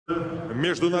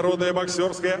Международная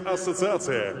боксерская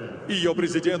ассоциация, ее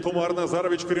президент Умар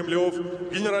Назарович Кремлев,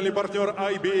 генеральный партнер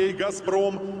IBA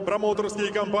 «Газпром»,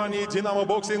 промоутерские компании «Динамо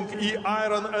Боксинг» и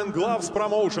 «Iron and Gloves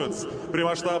Promotions» при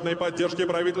масштабной поддержке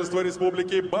правительства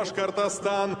Республики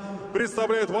Башкортостан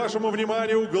представляют вашему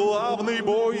вниманию главный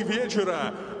бой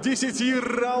вечера.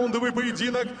 10-раундовый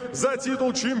поединок за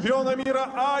титул чемпиона мира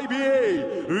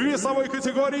IBA в весовой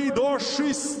категории до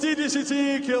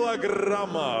 60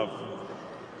 килограммов.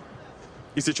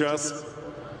 И сейчас,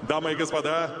 дамы и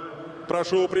господа,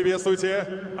 прошу приветствуйте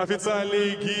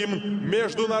официальный гимн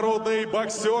Международной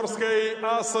боксерской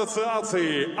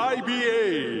ассоциации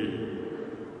IBA.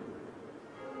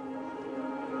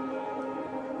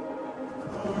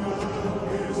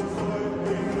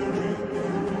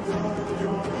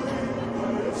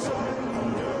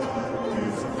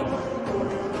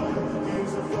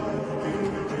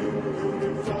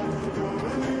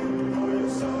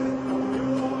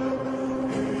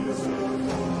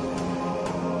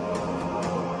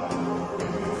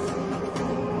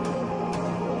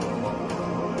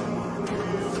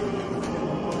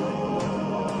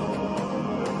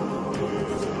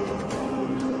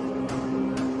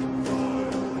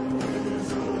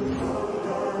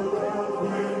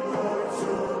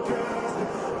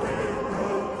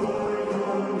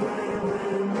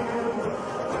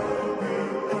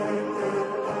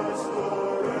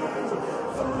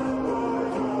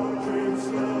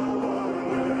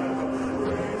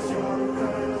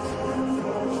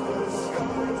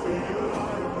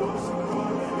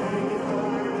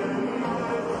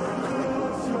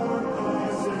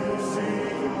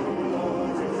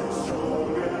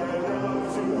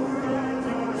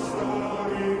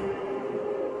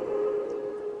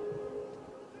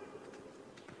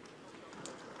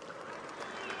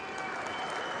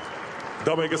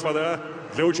 Дамы и господа,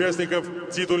 для участников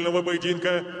титульного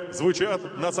поединка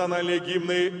звучат национальные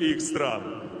гимны их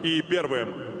стран. И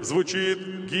первым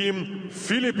звучит гимн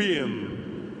Филиппин.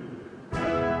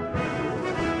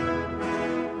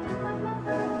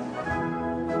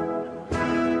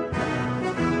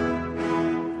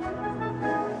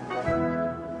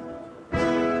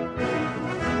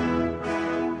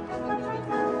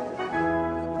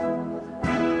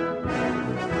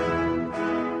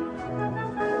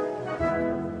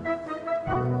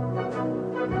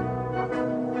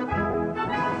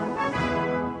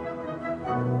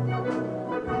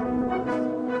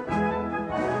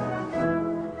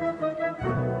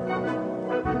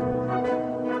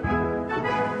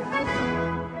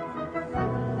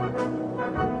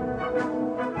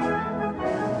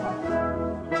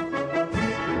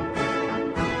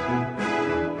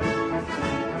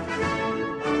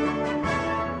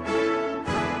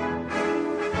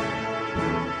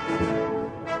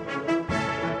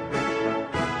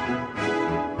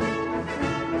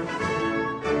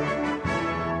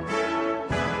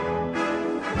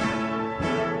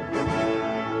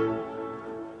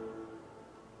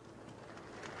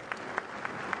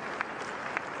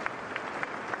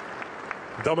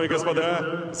 Дамы и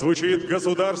господа, звучит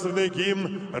государственный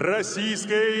гимн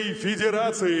Российской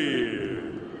Федерации.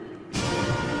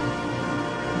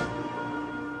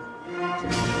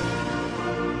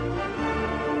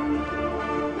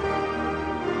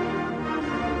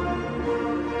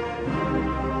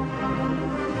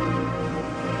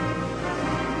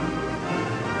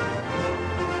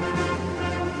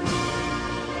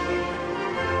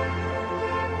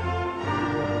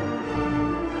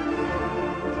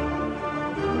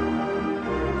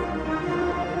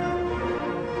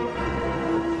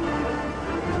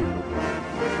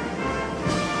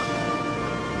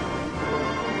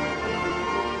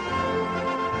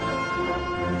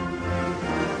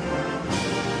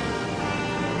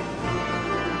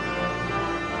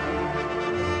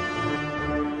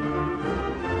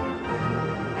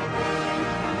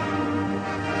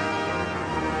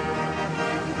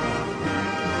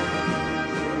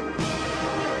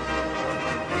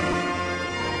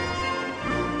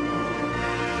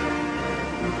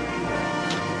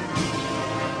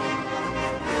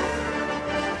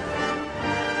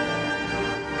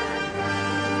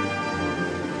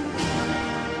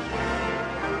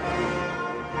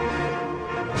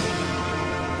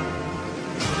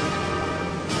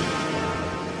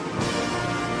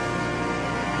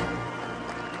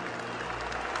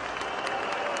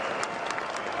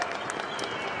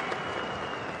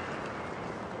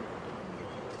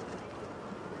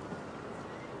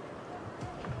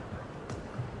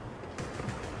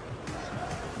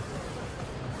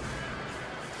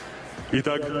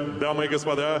 Итак, дамы и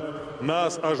господа,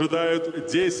 нас ожидают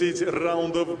 10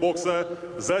 раундов бокса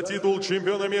за титул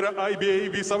чемпиона мира IBA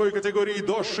весовой категории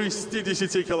до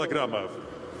 60 килограммов.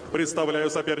 Представляю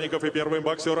соперников и первым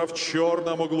боксера в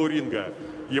черном углу ринга.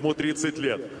 Ему 30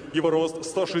 лет. Его рост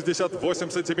 168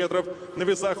 сантиметров. На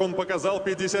весах он показал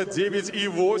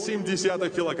 59,8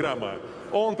 килограмма.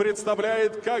 Он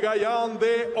представляет Кагаян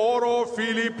де Оро,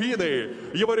 Филиппины.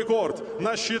 Его рекорд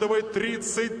насчитывает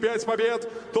 35 побед,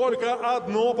 только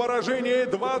одно поражение,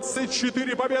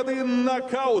 24 победы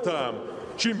нокаутом.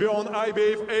 Чемпион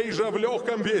IBF Asia в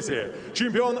легком весе.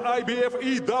 Чемпион IBF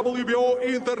и WBO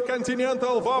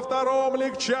Intercontinental во втором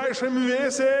легчайшем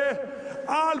весе.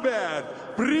 Альберт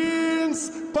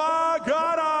 «Принц»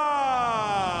 Пагара.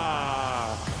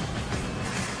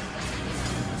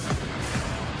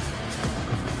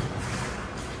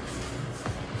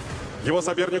 Его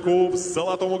сопернику в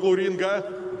золотом углу ринга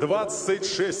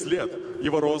 26 лет.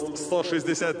 Его рост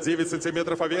 169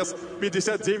 сантиметров, а вес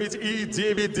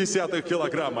 59,9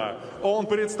 килограмма. Он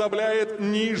представляет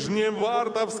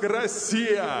Нижневартовск,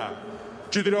 Россия.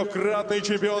 Четырехкратный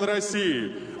чемпион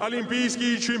России,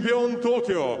 олимпийский чемпион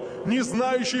Токио, не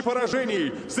знающий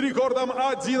поражений, с рекордом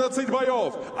 11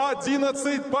 боев,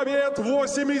 11 побед,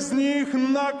 8 из них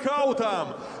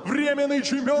нокаутом. Временный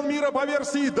чемпион мира по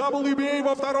версии WBA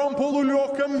во втором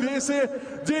полулегком весе,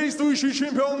 действующий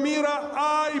чемпион мира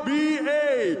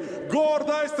IBA,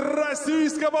 гордость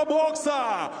российского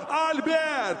бокса,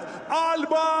 Альберт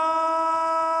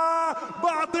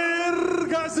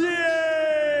Батyrgaziev.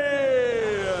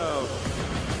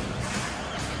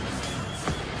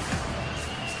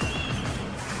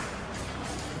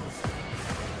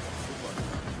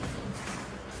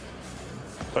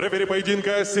 Рефери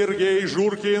поединка Сергей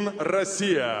Журкин,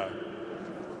 Россия.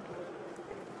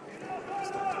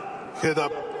 Head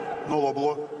up, no low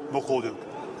blow, no holding.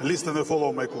 Listen and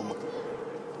follow my command.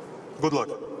 Good luck.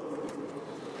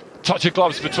 Touch of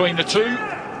gloves between the two.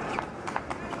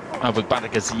 Albert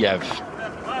Batyrgaziev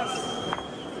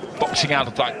boxing out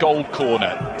of that gold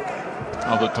corner.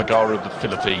 Albert Pagara of the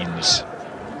Philippines,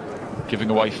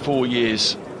 giving away 4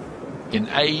 years in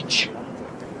age.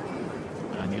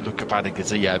 And you look at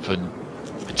Batyrgaziev, and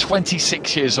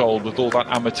 26 years old with all that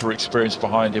amateur experience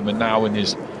behind him, and now in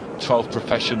his 12th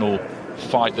professional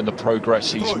fight and the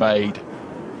progress he's made.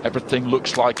 Everything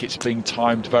looks like it's being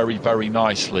timed very, very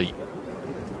nicely.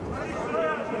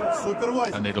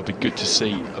 And it'll be good to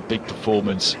see a big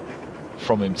performance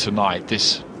from him tonight.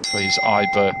 This for his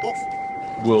IBA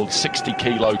World 60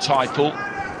 kilo title.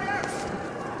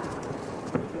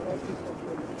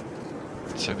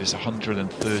 So there's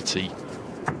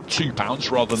 132 pounds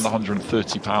rather than the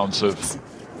 130 pounds of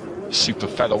super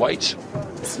featherweight.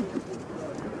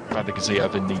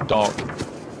 Batyrgaziev in the dark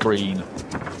green,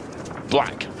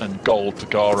 black and gold,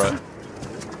 Pagara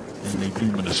in the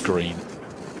luminous green.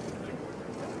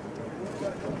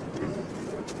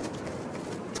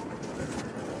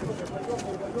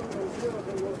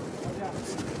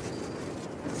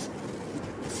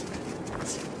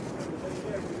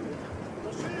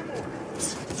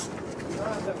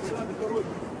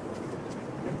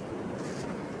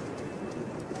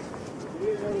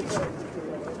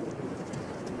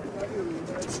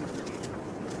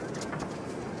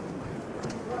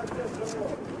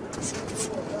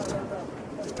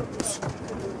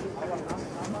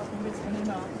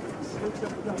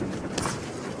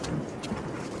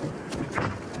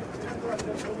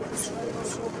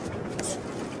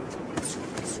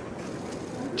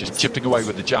 Just chipping away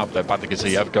with the jab there.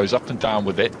 Batyrgaziev goes up and down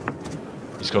with it.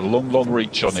 He's got a long, long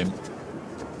reach on him.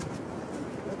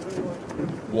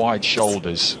 Wide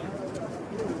shoulders.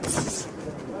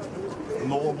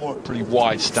 Pretty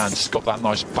wide stance. Got that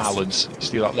nice balance.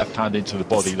 See that left hand into the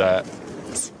body there.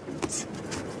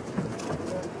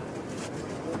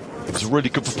 It was a really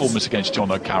good performance against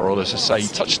John O'Carroll. As I say, he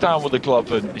touched down with the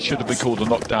glove, and it should have been called a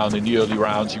knockdown in the early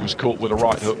rounds. He was caught with a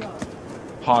right hook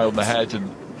high on the head,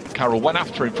 and Carroll went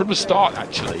after him from the start,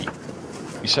 actually.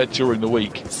 He said during the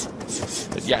week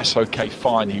that, yes, okay,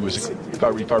 fine, he was a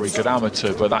very, very good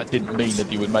amateur, but that didn't mean that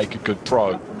he would make a good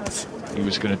pro. He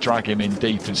was going to drag him in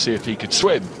deep and see if he could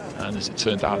swim, and as it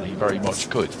turned out, he very much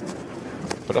could.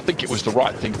 But I think it was the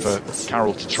right thing for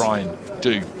Carroll to try and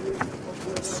do,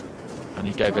 and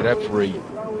he gave it every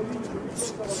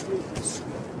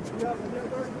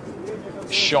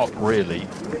shot, really.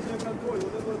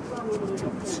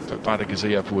 But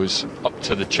Batyrgaziev was up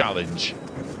to the challenge.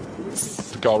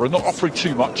 Pagara not offering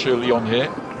too much early on here.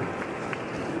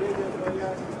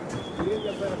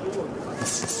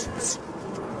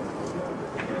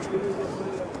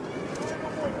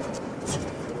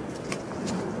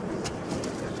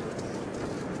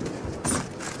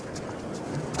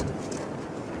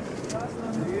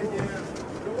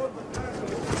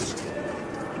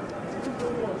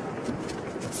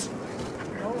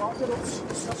 Good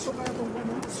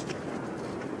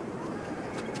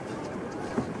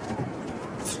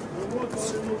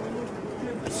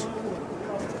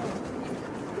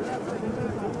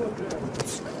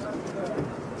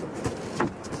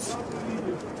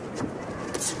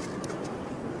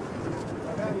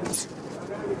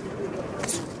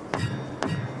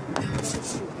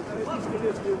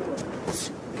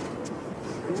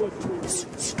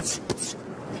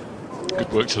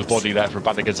work to the body there for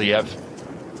Batyrgaziev.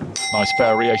 Nice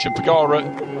variation. Pagara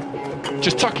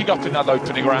just tucking up in that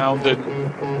opening round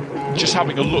and just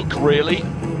having a look, really,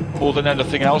 more than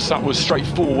anything else. That was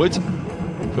straightforward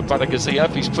for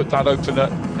Batyrgaziev. He's put that opener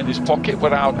in his pocket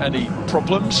without any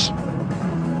problems.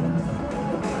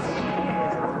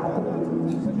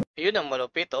 Yun ang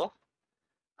malupit, oh.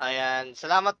 Ayan,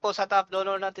 salamat po sa top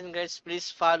donor natin, guys.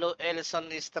 Please follow Elson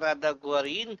Estrada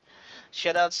Guarin.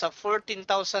 Shoutout sa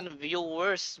 14,000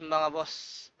 viewers, mga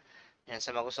boss. Ayan, sa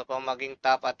mga gusto pong maging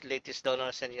top at latest donor,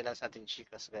 send nyo lang sa ating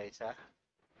chicas, guys, ha.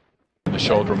 The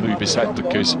shoulder and move his head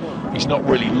because he's not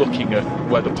really looking at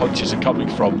where the punches are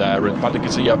coming from there. And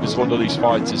Batyrgaziev is one of these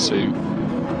fighters who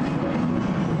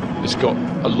has got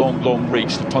a long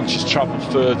reach. The punches travel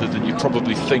further than you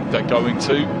probably think they're going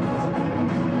to.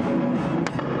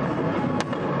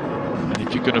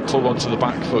 If you're going to pull onto the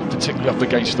back foot, particularly up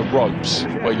against the ropes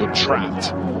where you're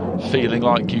trapped, feeling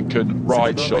like you can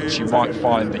ride shots, you might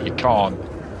find that you can't.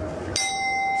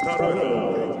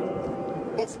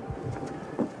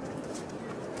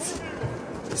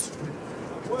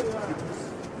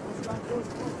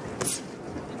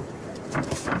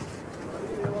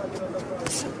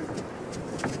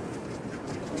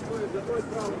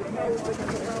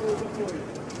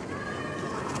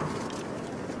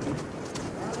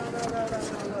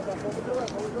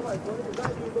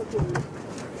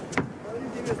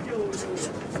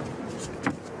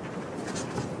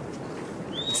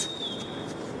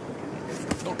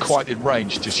 Not quite in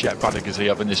range just yet,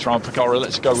 Batyrgaziev in this round. Pagara,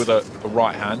 let's go with a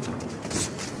right hand.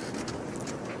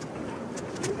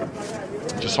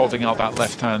 Just holding out that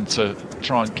left hand to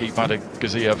try and keep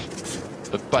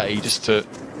Batyrgaziev at bay, just to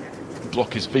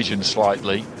block his vision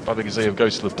slightly. Batyrgaziev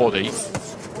goes to the body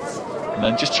and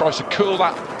then just tries to curl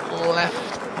that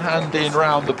left hand in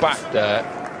round the back there.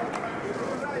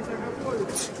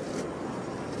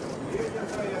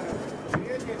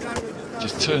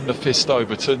 Just turn the fist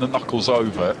over, turn the knuckles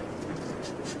over.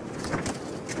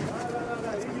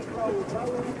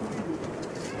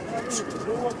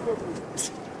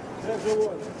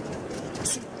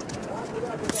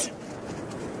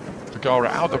 Pagara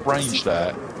out of range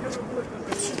there.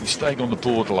 He's staying on the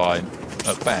borderline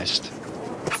at best.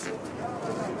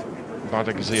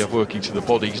 Batyrgaziev working to the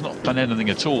body. He's not done anything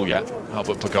at all yet,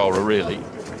 Albert Pagara, really.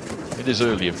 It is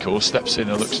early, of course. Steps in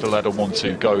and looks to let a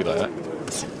 1-2 go there.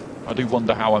 I do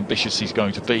wonder how ambitious he's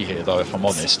going to be here, though, if I'm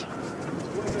honest.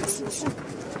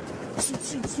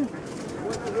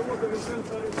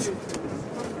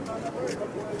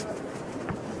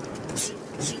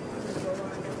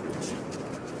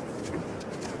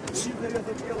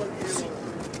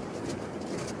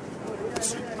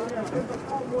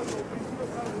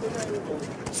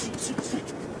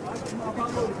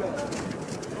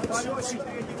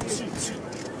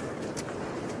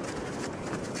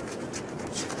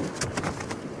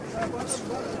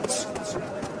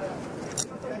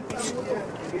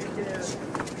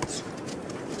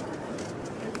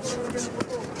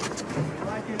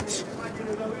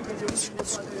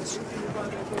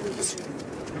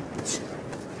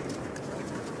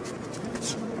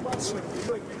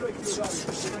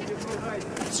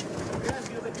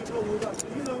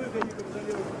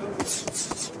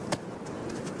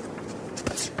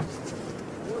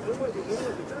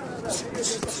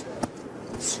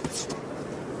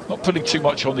 Not putting too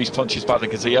much on these punches,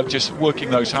 Batyrgaziev, just working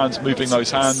those hands, moving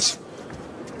those hands.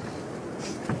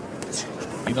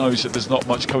 He knows that there's not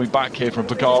much coming back here from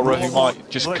Pagara, who might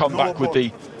just come back with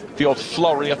the odd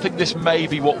flurry. I think this may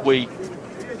be what we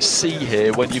see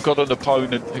here when you've got an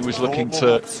opponent who is looking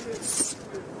to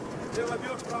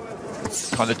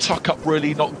kind of tuck up,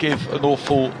 really, not give an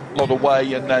awful lot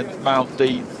away, and then mount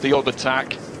the odd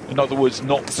attack. In other words,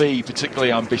 not be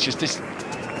particularly ambitious. This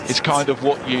is kind of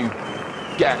what you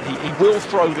get. He will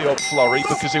throw the odd flurry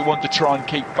because he wants to try and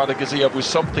keep Batyrgaziev with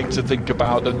something to think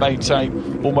about and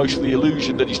maintain almost the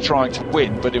illusion that he's trying to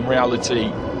win, but in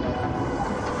reality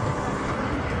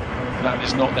that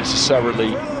is not necessarily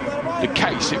the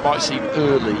case. It might seem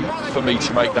early for me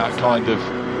to make that kind of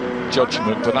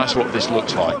judgment, but that's what this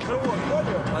looks like.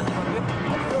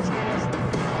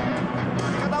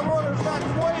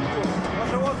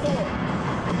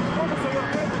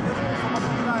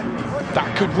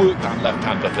 That could work that left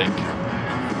hand, I think.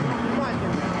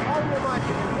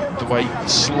 The way he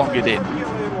slung it in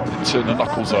and turned the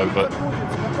knuckles over.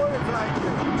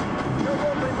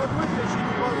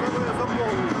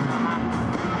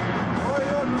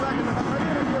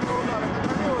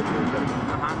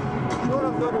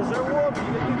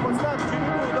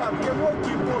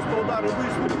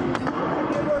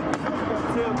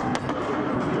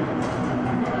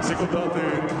 Секунданты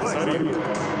за ринг.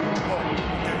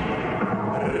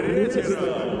 Третий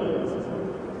раунд.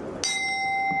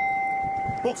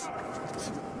 Бокс.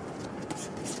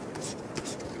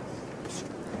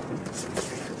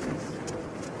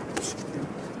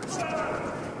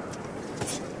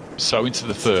 So into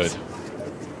the third.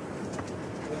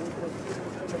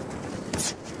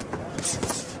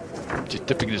 Just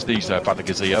dipping his knees there,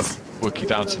 Batyrgaziev, working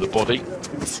down to the body.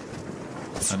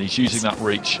 And he's using that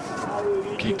reach,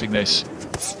 keeping this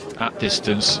at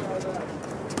distance.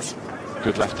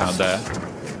 Good left hand there.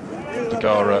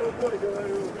 Pagara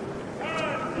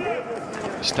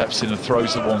steps in and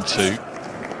throws the 1-2.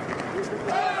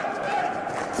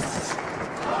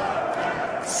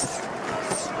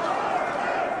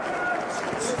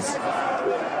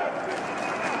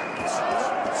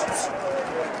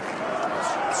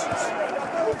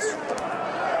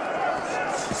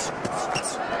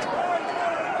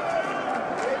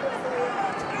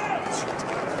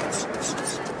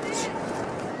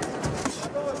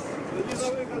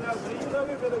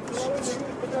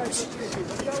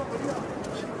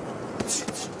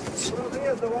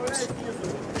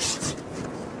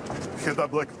 Head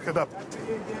up, Black, head up.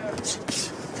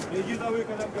 Иди на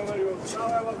выходом, говорю.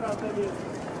 Давай в обратное место.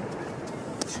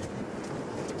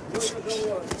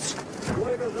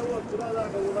 Двойка живот, куда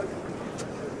надо, уходи.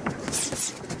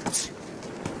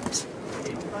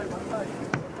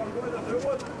 Спокойно,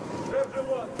 живот,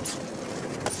 живот.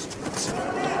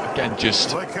 Again,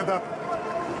 just Black, head up.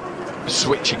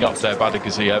 switching up there,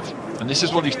 Batyrgaziev. And this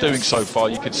is what he's doing so far.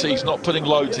 You can see he's not putting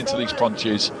loads into these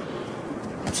punches.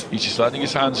 He's just letting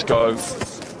his hands go.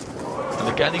 And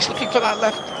again, he's looking for that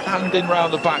left hand in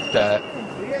round the back there.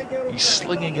 He's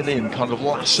slinging it in, kind of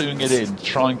lassoing it in,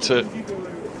 trying to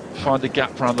find a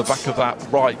gap around the back of that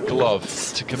right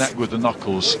glove to connect with the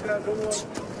knuckles.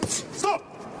 Stop!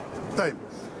 Time.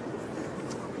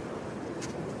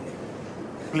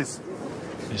 Please.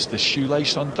 Is the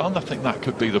shoelace undone? I think that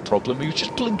could be the problem. He was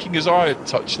just blinking his eye a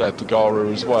touch there,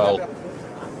 Pagara, as well.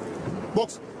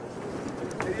 Box.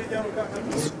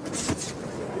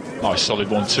 Nice solid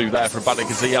 1-2 there from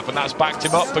Batyrgaziev, and that's backed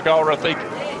him up. Pagara, I think,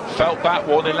 felt that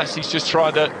one, unless he's just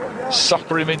trying to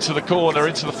sucker him into the corner,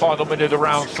 into the final minute of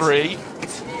round 3.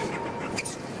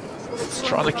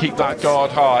 Trying to keep that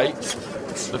guard high.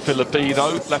 The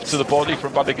Filipino, left to the body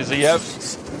from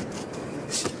Batyrgaziev.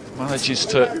 Manages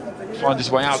to find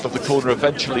his way out of the corner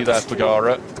eventually there,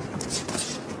 Pagara.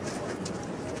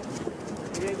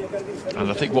 And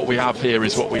I think what we have here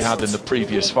is what we had in the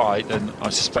previous fight, and I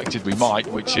suspected we might,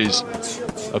 which is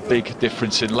a big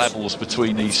difference in levels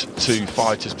between these two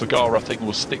fighters. Pagara, I think,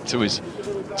 will stick to his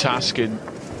task in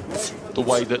the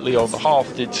way that Leon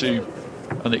Half did to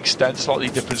an extent, slightly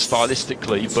different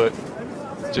stylistically, but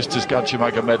just as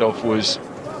Gadjimagomedov was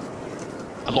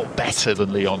a lot better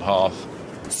than Leon Half,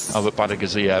 Albert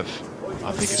Batyrgaziev,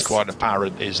 I think it's quite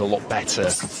apparent, is a lot better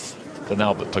than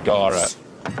Albert Pagara.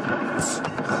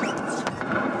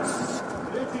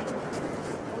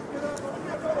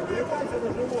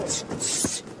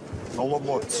 No low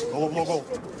blow. No low blow goal.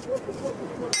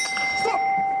 Stop!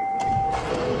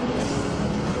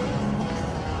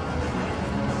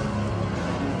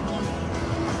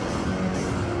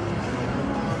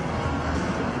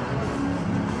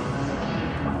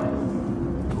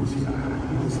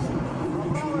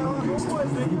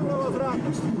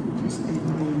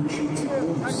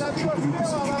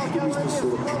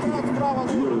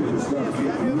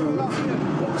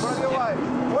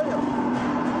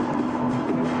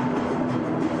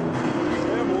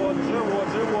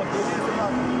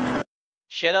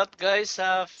 Shout out guys,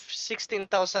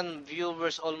 16,000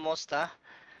 viewers almost ha.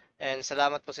 And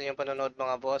salamat po sa inyong panonood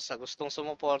mga boss. Sa gustong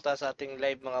sumuporta sa ating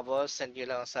live mga boss, send nyo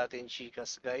lang sa ating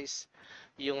chikas guys.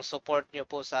 Yung support nyo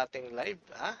po sa ating live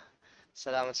ha.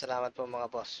 Salamat po mga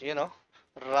boss. You know,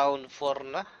 round 4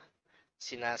 na.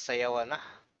 Sinasayawan na.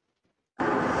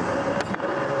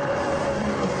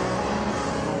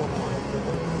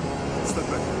 Step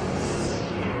back.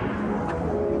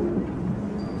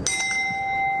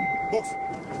 Box.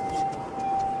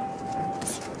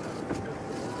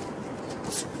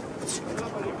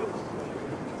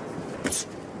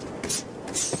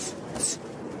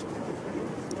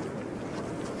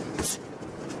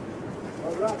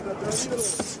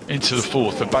 into the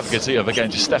fourth, and Batyrgaziev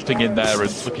again just stepping in there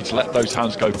and looking to let those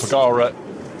hands go. Pagara,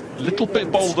 a little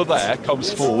bit bolder there,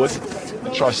 comes forward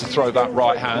and tries to throw that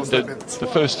right hand. And the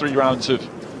first 3 rounds have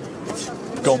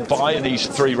gone by, and he's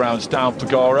 3 rounds down,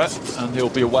 Pagara, and he'll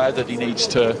be aware that he needs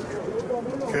to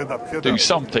do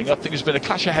something. I think there's been a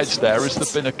clash of heads there. Has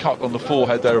there been a cut on the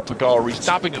forehead there of Pagara? He's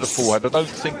dabbing at the forehead. I don't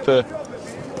think there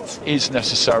is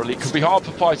necessarily. It can be hard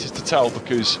for fighters to tell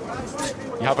because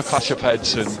you have a clash of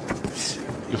heads and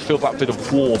you'll feel that bit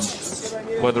of warmth,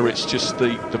 whether it's just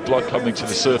the blood coming to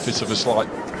the surface of a slight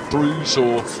bruise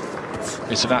or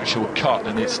it's an actual cut,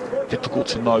 and it's difficult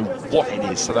to know what it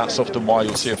is. So that's often why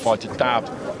you'll see a fighter dab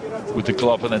with the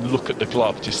glove and then look at the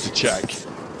glove just to check.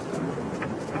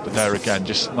 But there again,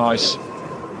 just nice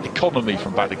economy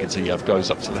from Batyrgaziev. Goes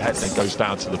up to the head, then goes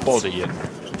down to the body, and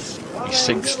he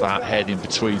sinks that head in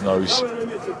between those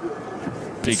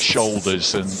big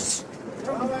shoulders and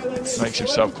makes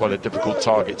himself quite a difficult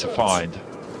target to find.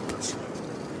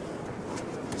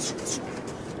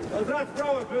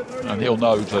 And he'll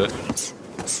know that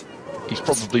he's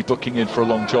probably booking in for a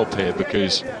long job here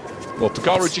because, well,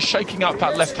 Pagara just shaking up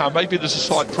that left hand. Maybe there's a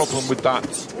slight problem with that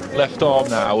left arm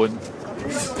now, and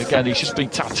again, he's just been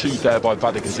tattooed there by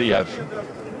Batyrgaziev,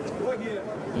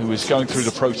 who is going through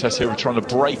the process here of trying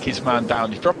to break his man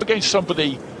down. If you're up against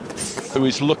somebody who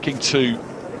is looking to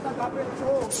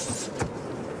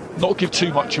not give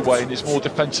too much away and is more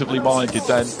defensively minded,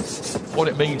 then what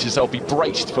it means is they'll be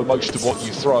braced for most of what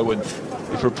you throw, and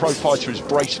if a pro fighter is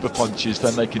braced for punches,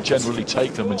 then they can generally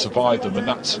take them and survive them, and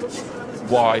that's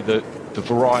why the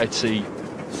variety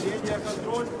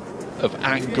of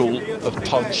angle of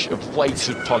punch, of weight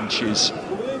of punch is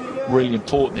really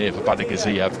important here for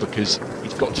Batyrgaziev, because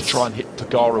he's got to try and hit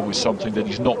Pagara with something that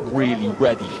he's not really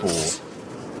ready for.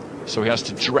 So he has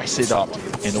to dress it up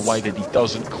in a way that he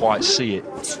doesn't quite see it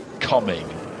coming,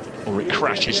 or it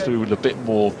crashes through with a bit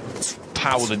more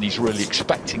power than he's really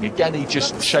expecting. Again, he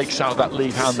just shakes out that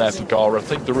lead hand there, Pagara. I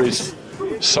think there is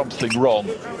something wrong.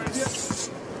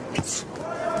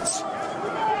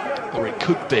 Or it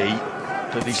could be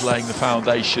that he's laying the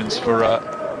foundations for a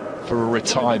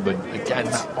retirement. Again,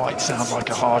 that might sound like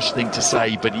a harsh thing to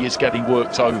say, but he is getting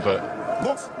worked over.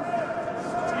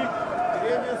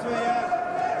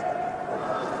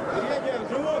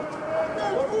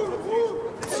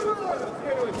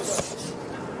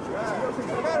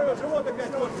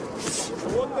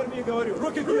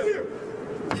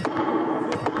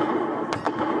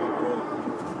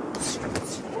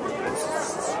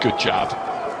 Good jab.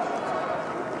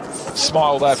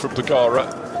 Smile there from Pagara.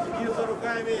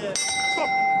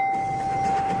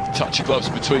 Touch of gloves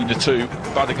between the two.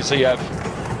 Batyrgaziev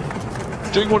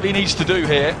doing what he needs to do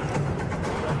here,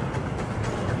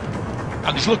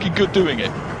 and he's looking good doing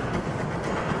it.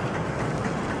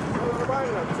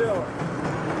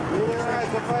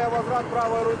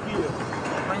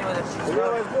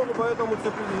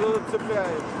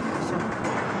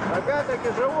 Опять-таки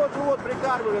живот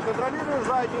прикармливай, контролируй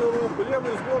заднюю руку,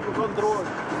 левую сбоку контроль.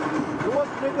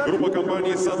 Группа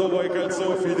компании «Садовое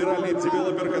кольцо», федеральный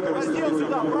девелопер, который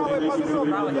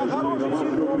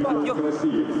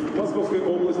Московской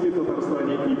области,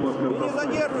 Татарстане и не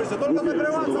задерживайся, только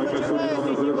накрываться начинается,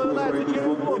 и не подается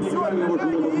через блок. Все,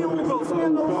 движение и угол,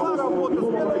 смена угла работы,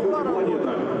 смена угла работы.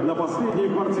 На последние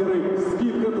квартиры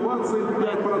скидка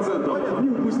 25%. Не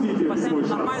упустите свой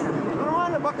шанс.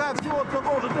 Нормально, пока все в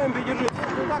таком же темпе держи.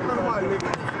 Не так нормально.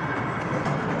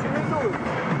 Чередуй.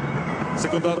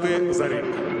 Секунданты за ринг.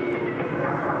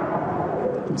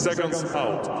 Seconds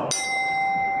out.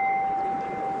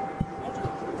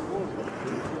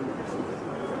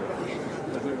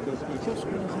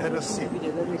 LSC.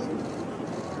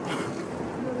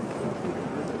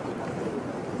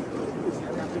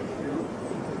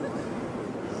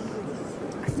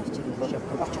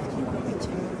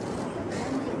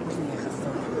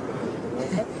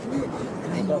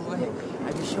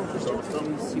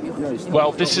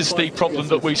 Well, this is the problem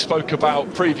that we spoke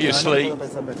about previously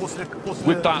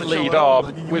with that lead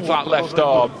arm, with that left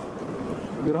arm.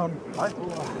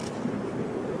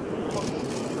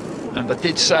 And I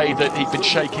did say that he'd been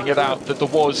shaking it out, that there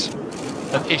was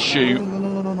an issue.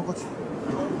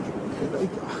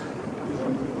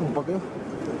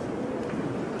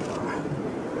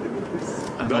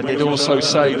 And I did also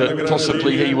say that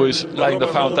possibly he was laying the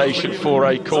foundation for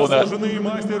a corner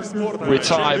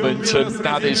retirement, and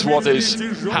that is what has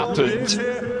happened.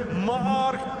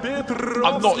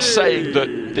 I'm not saying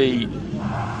that the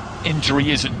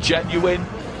injury isn't genuine.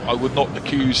 I would not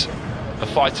accuse a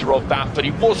fighter of that, but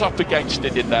he was up against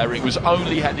it in there. It was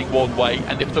only heading one way,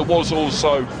 and if there was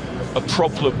also a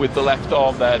problem with the left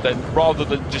arm there, then rather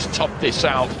than just tough this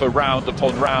out for round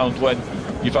upon round when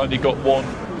you've only got one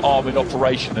arm in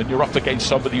operation and you're up against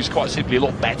somebody who's quite simply a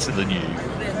lot better than you,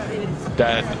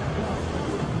 then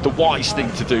the wise thing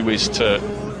to do is to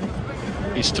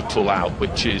pull out,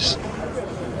 which is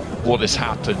what has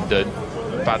happened, and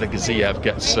Batyrgaziev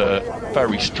gets a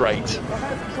very straight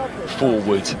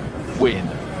forward win.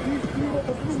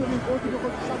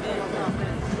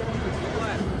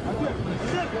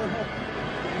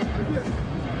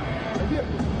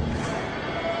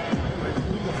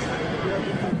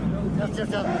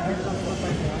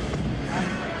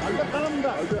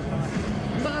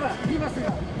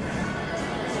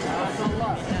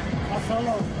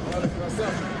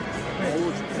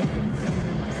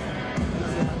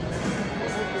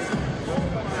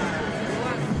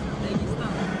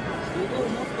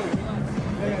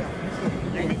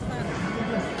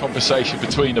 Conversation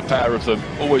between the pair of them,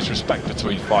 always respect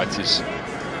between fighters.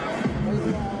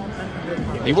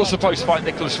 He was supposed to fight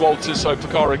Nicholas Walters, so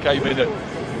Pagara came in at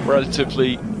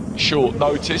relatively short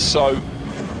notice, so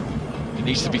he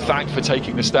needs to be thanked for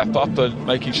taking the step up and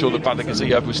making sure that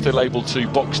Batyrgaziev was still able to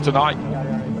box tonight.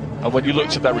 And when you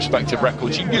looked at their respective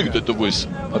records, you knew that there was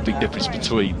a big difference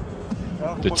between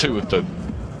the two of them,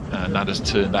 and that has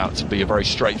turned out to be a very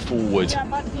straightforward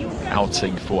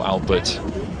outing for Albert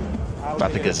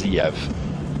Batyrgaziev,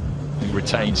 who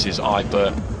retains his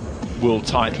IBER world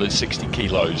title at 60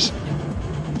 kilos.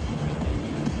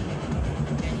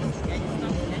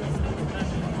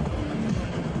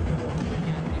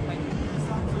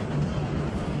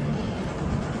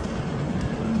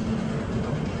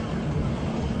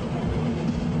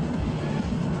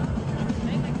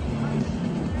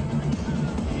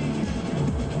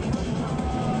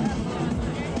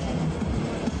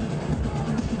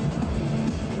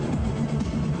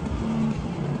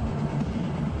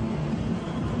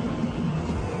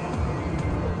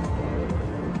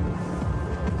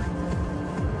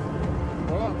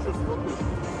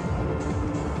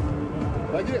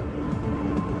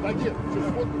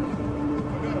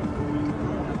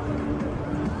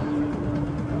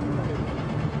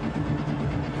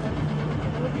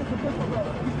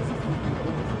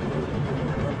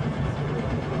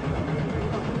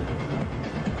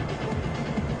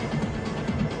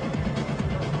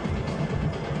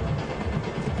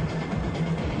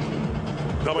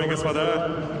 Дамы и господа,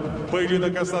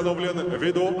 поединок остановлен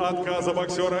ввиду отказа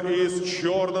боксера из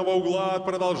черного угла от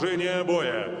продолжения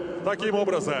боя. Таким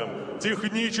образом,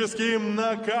 техническим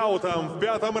нокаутом в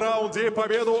пятом раунде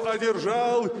победу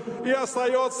одержал и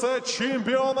остается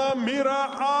чемпионом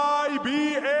мира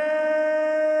IBA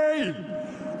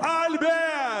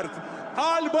Albert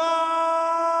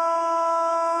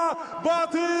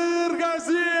Batyrgaziev,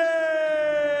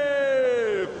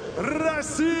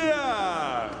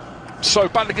 Россия. So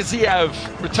Batyrgaziev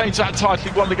retains that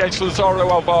title he won against Lazaro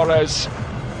Alvarez,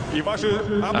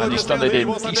 and he's done it in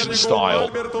decent style.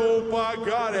 Albertu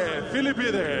Pagara,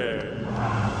 Philippines.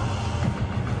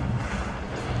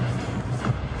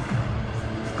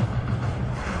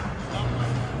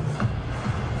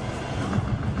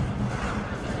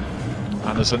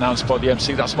 And as announced by the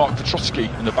MC, that's Mark Petrosky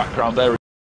in the background there.